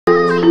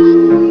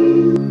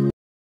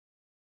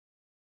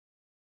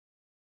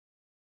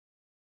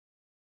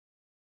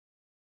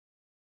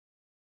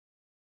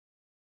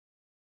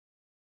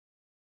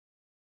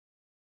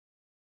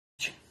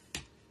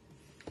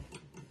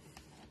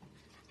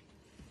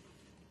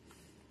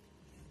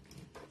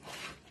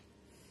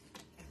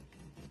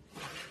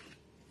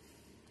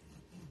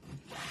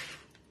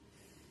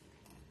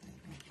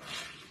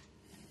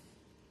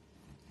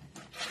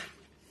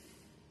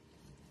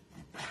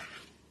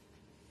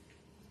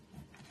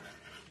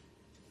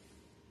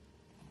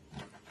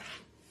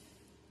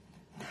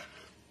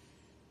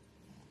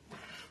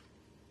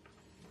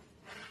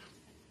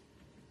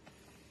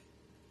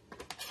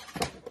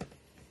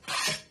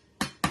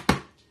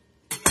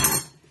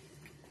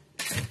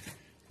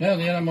Now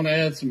then, I'm going to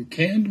add some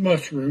canned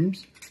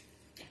mushrooms,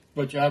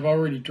 which I've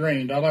already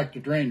drained. I like to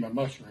drain my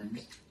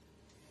mushrooms.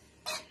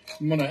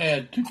 I'm going to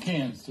add 2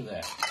 cans to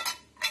that.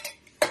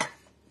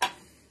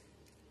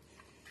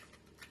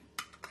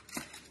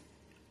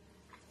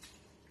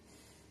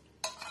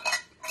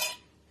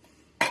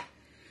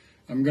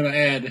 I'm going to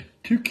add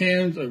 2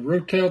 cans of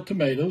Rotel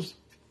tomatoes.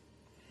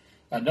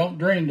 I don't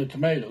drain the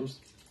tomatoes.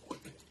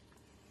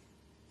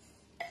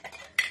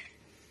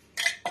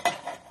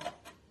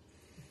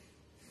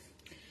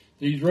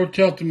 These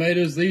Rotel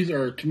tomatoes, these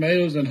are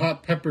tomatoes and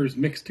hot peppers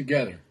mixed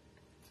together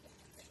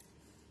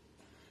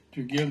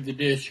to give the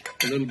dish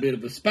a little bit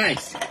of a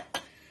spice.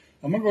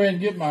 I'm going to go ahead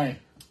and get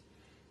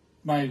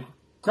my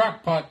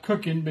crock pot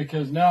cooking,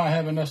 because now I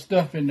have enough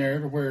stuff in there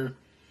to where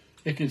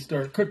it can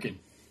start cooking.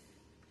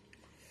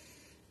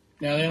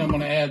 Now then, I'm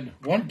going to add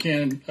 1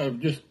 can of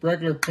just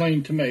regular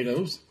plain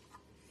tomatoes.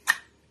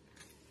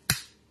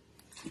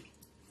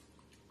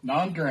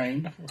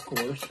 Non-drained, of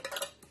course.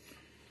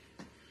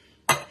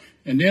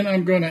 And then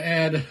I'm going to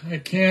add a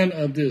can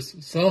of this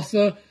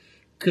salsa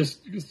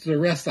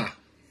cereza.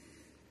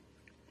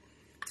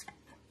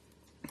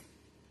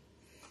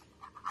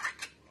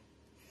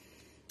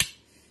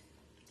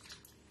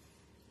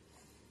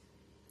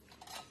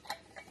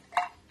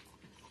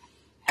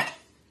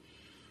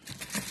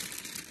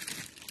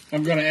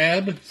 I'm going to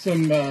add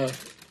some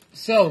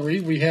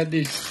celery. We had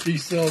these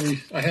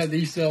celery. I had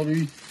these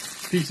celery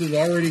pieces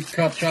already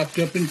chopped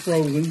up and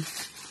frozen.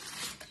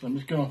 So I'm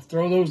just going to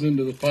throw those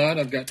into the pot.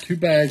 I've got 2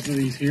 bags of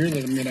these here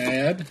that I'm going to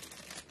add.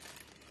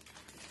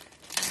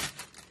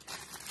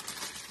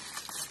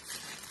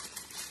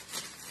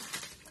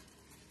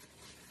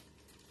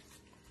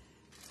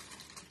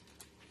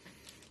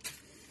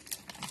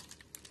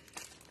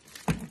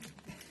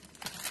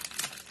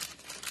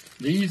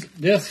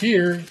 This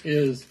here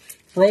is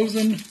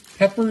frozen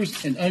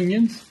peppers and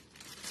onions.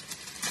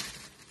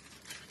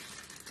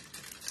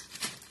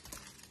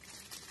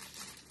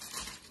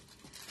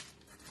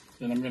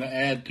 That I'm going to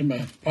add to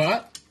my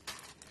pot.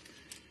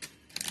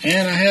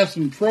 And I have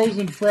some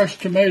frozen fresh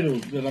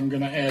tomatoes that I'm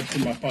going to add to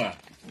my pot.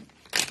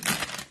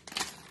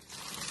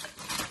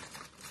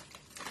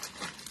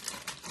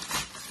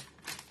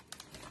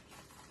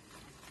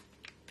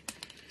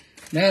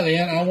 Now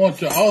then, I want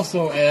to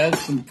also add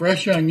some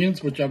fresh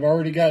onions, which I've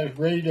already got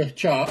ready to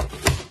chop.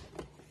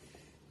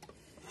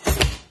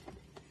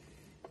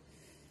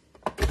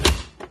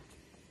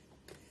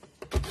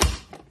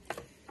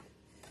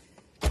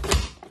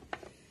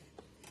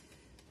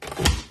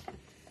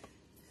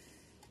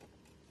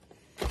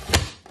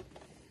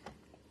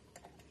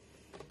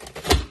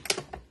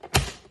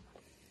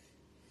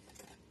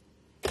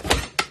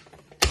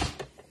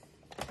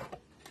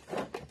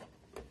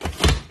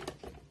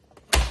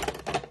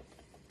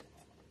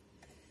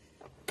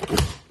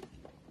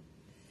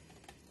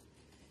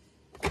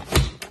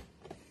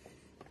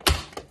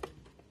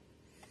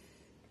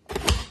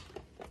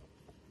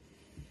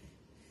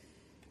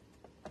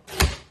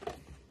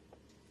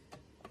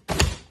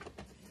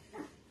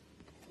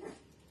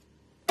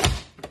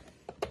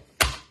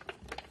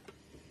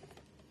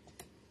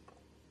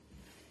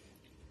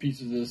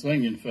 Pieces of this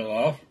onion fell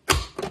off.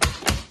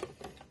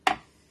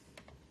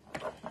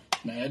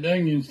 Now add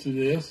onions to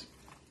this.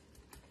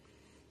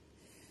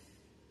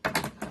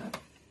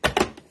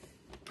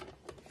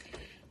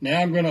 Now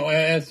I'm going to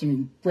add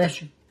some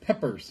fresh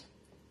peppers,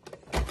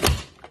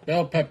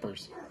 bell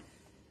peppers.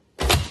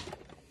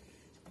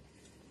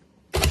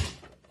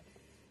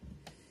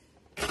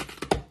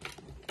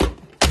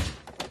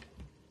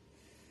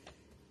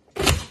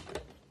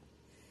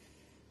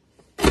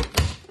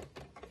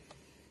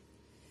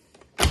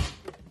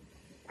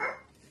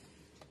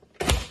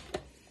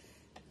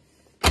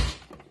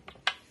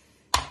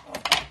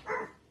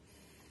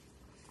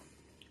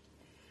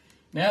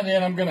 Now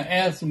then, I'm going to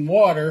add some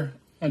water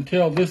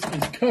until this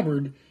is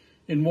covered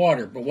in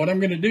water. But what I'm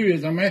going to do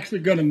is I'm actually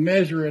going to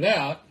measure it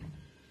out,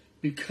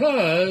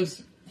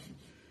 because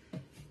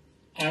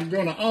I'm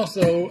going to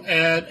also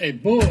add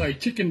a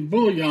chicken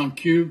bouillon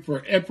cube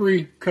for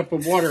every cup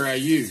of water I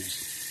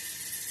use.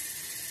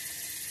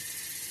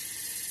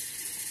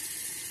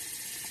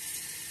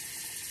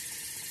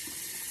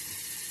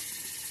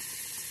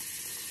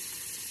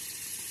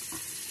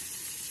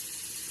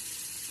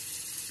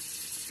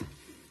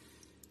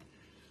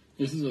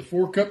 This is a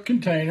 4-cup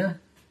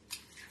container.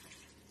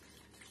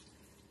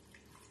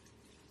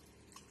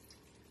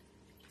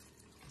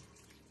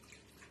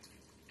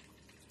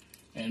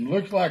 And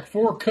looks like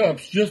 4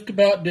 cups just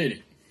about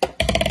did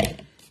it.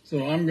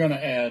 So I'm going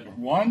to add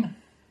 1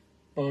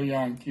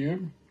 bouillon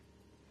cube.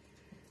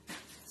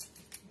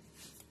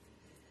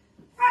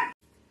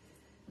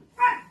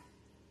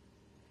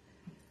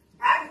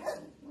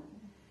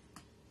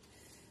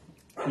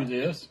 To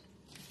this.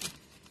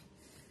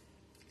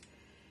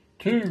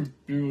 2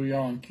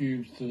 bouillon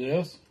cubes to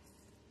this.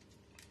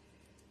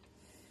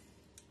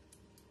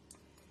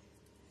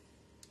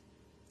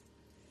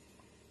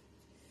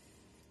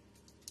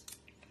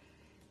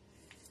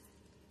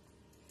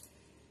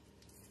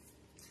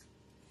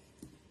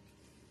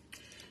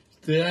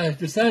 I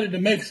decided to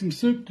make some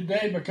soup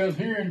today because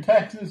here in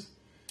Texas,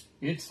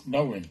 it's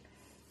snowing.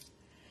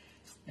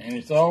 And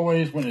it's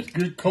always, when it's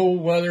good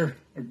cold weather,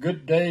 a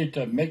good day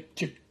to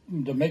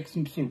make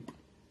some soup.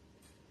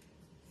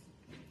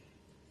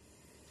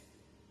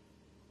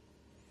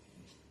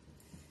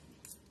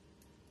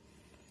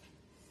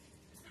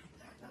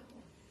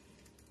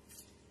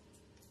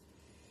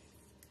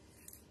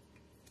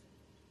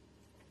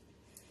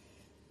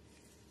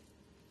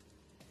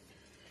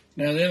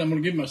 Now then, I'm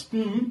going to get my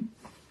spoon.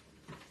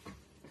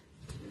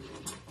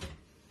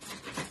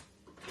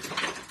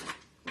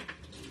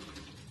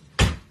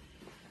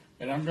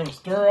 And I'm going to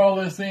stir all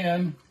this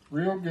in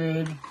real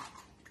good.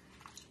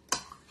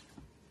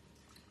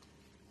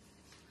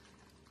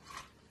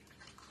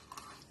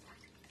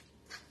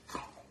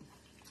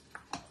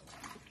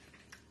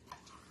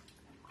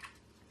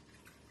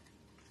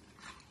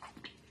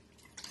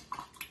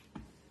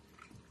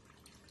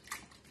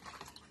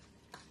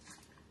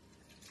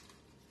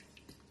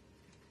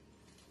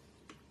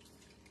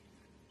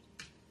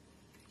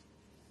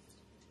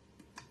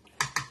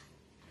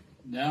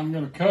 Now I'm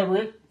going to cover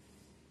it.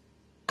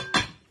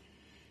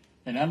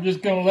 And I'm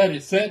just going to let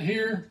it sit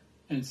here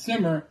and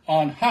simmer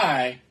on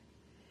high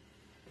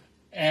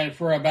and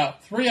for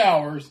about 3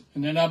 hours,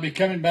 and then I'll be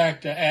coming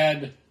back to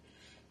add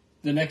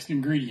the next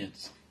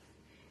ingredients.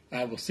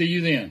 I will see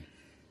you then.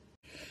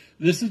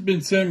 This has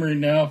been simmering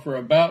now for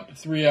about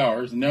 3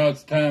 hours, and now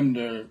it's time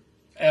to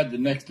add the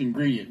next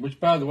ingredient, which,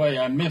 by the way,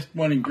 I missed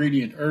one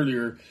ingredient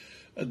earlier,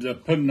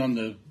 putting on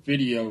the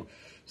video.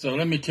 So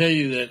let me tell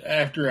you that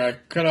after I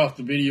cut off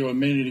the video a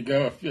minute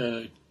ago,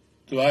 the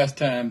last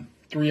time,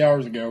 3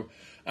 hours ago,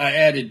 I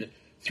added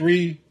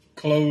 3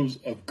 cloves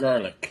of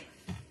garlic.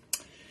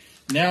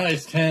 Now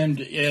it's time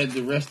to add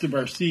the rest of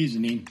our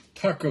seasoning,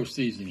 taco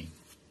seasoning.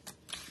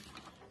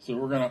 So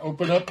we're going to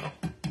open up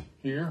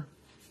here,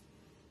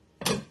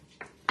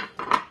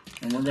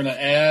 and we're going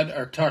to add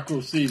our taco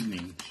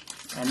seasonings.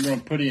 I'm going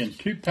to put in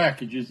 2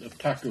 packages of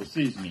taco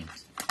seasonings.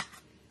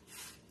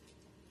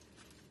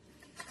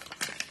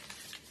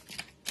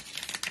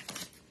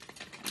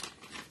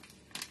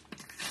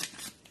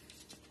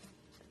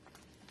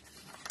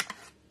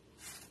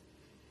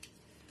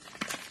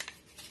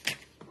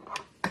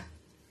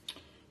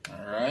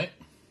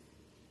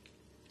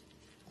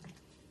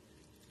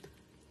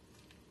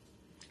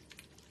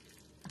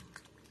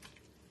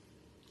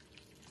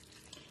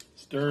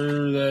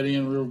 Stir that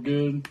in real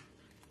good.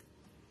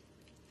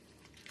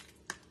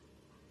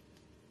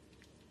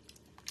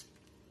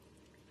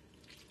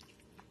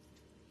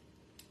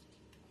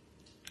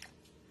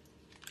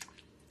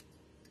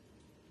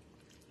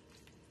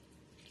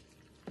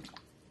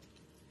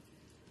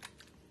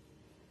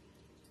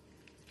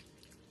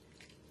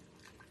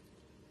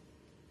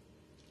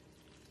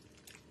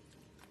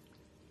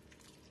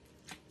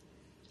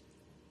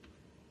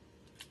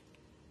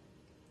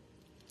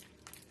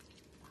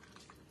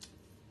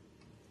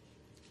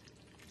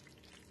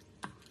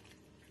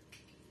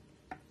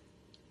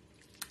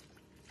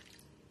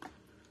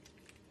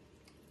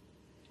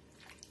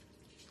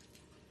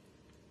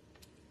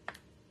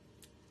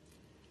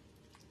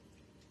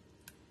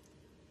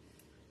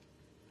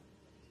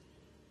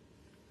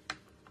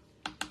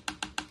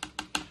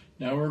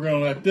 Now we're going to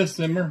let this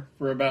simmer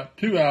for about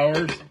 2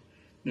 hours,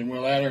 then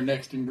we'll add our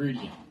next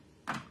ingredient.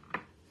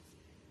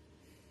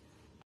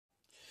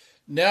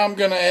 Now I'm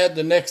going to add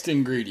the next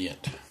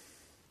ingredient.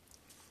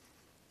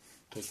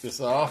 Take this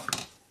off,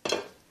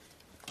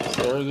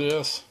 stir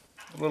this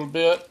a little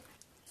bit,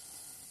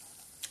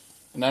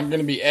 and I'm going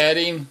to be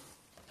adding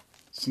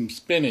some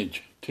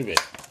spinach to it.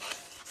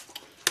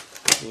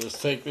 So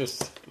let's take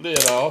this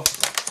lid off.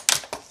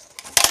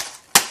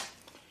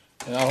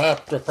 And I'll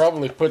have to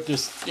probably put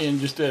this in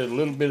just a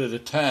little bit at a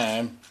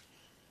time,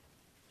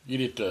 get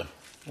it to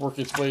work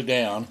its way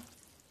down.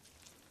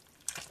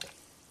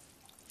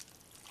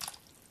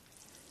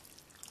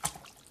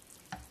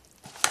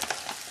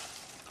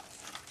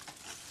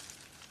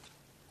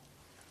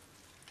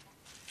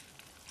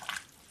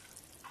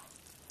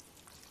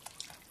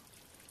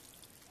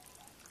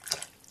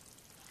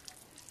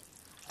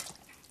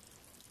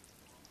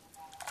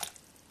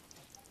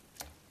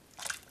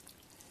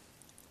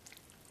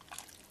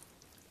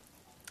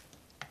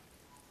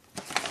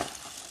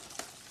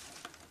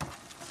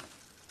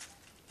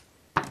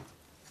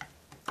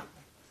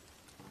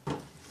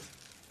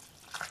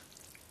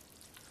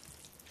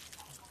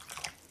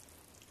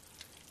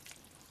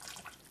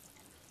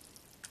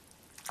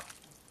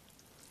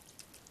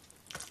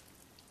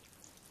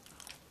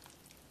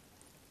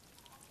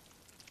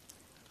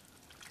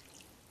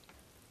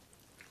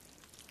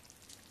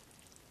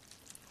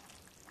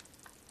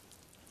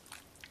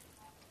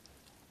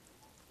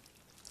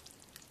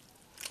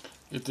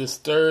 Get this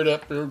stirred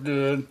up real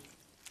good.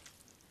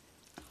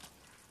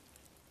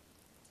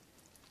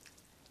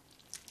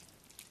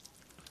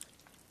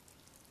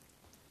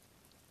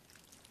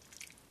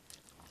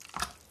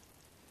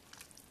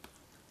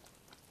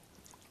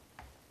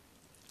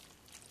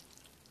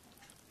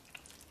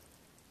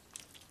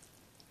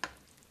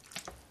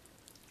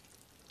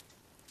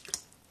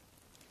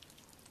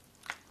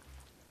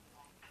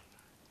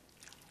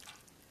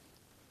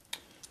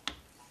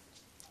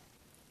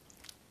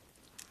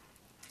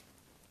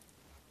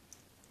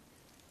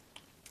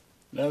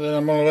 Now then,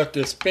 I'm going to let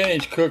this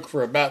spinach cook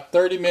for about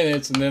 30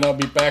 minutes, and then I'll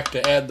be back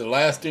to add the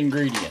last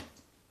ingredient.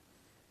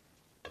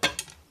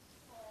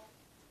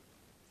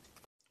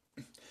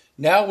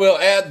 Now we'll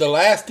add the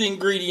last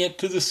ingredient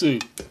to the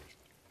soup.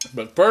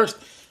 But first,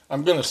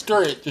 I'm going to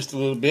stir it just a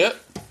little bit.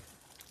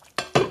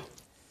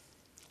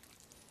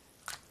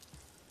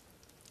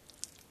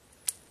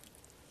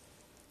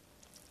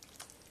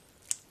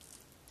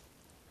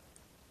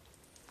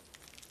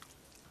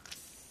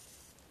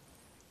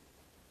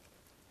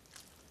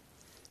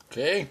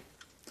 Okay,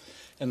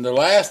 and the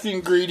last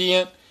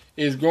ingredient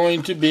is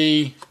going to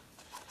be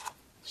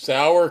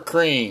sour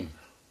cream.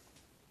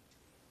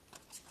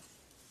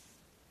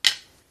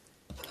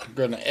 I'm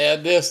going to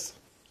add this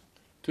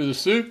to the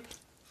soup.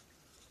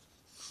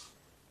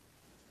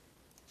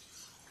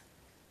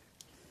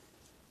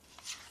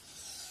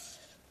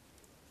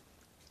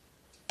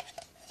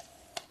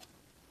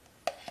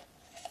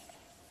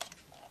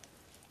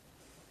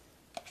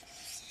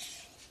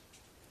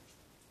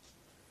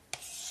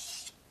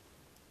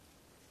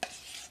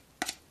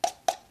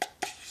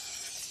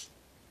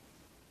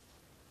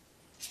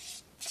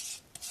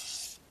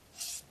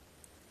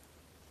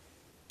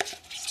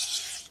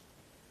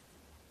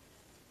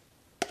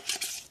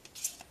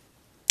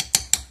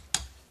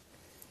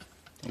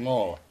 I'm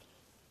going to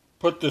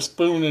put the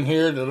spoon in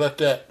here to let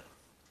that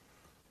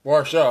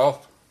wash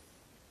off.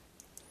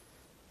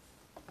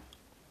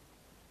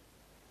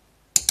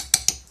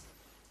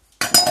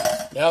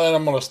 Now then,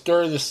 I'm going to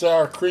stir the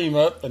sour cream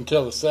up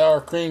until the sour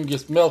cream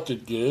gets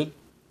melted good.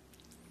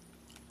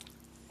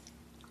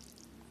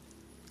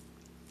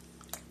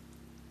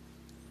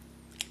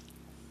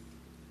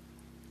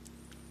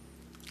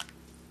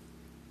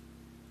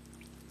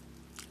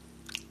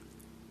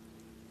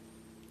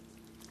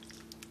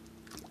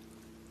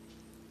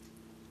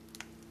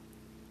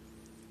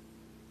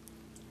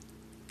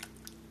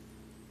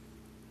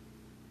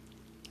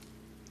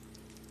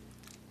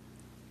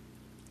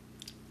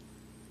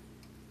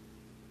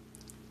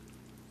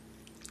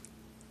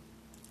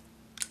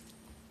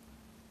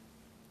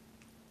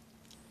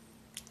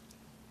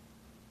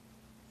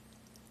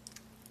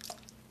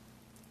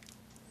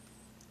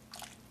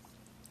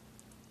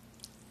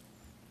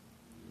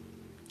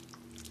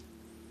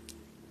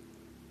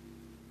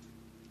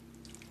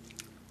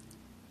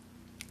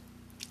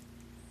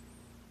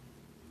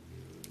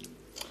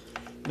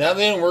 Now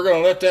then, we're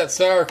going to let that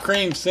sour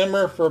cream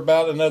simmer for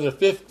about another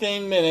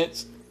 15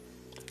 minutes,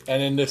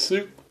 and then the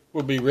soup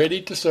will be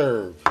ready to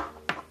serve.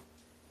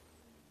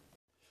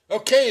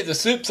 Okay, the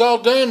soup's all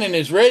done and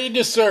is ready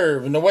to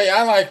serve. And the way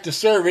I like to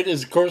serve it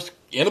is, of course,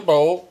 in a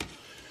bowl.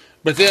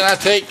 But then I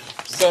take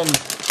some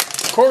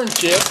corn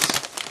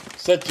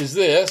chips, such as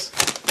this,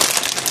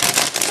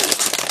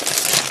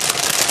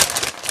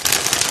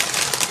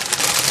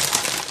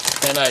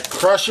 and I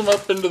crush them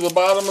up into the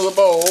bottom of the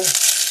bowl.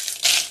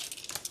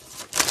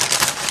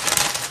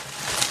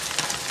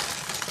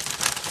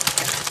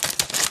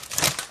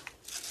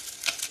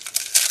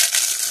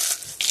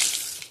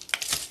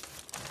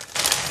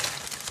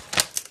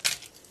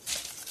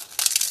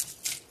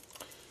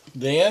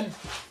 Then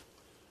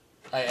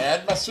I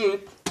add my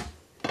soup,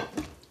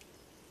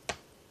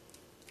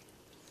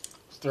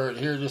 stir it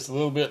here just a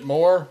little bit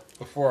more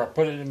before I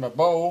put it in my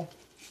bowl.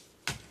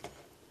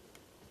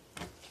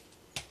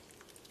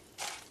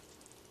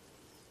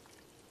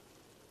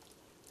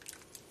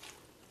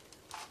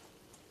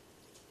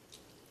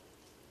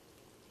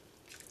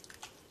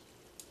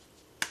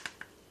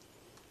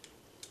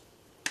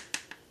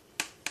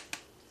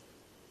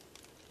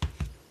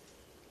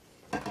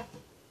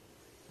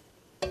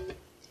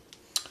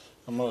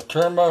 I'm going to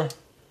turn my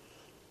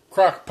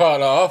crock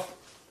pot off,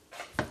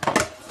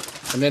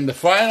 and then the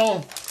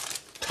final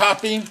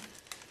topping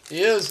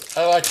is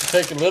I like to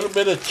take a little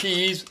bit of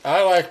cheese.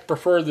 I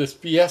prefer this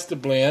Fiesta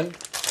blend,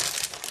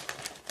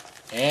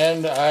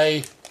 and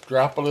I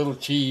drop a little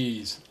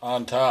cheese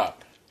on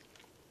top.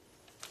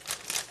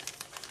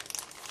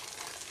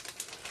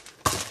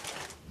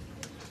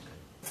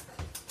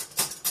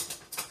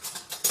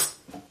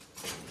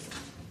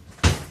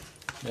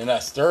 Then I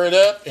stir it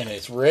up and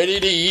it's ready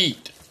to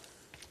eat.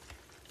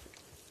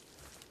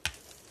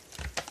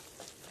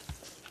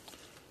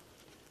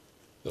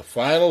 The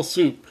final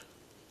soup.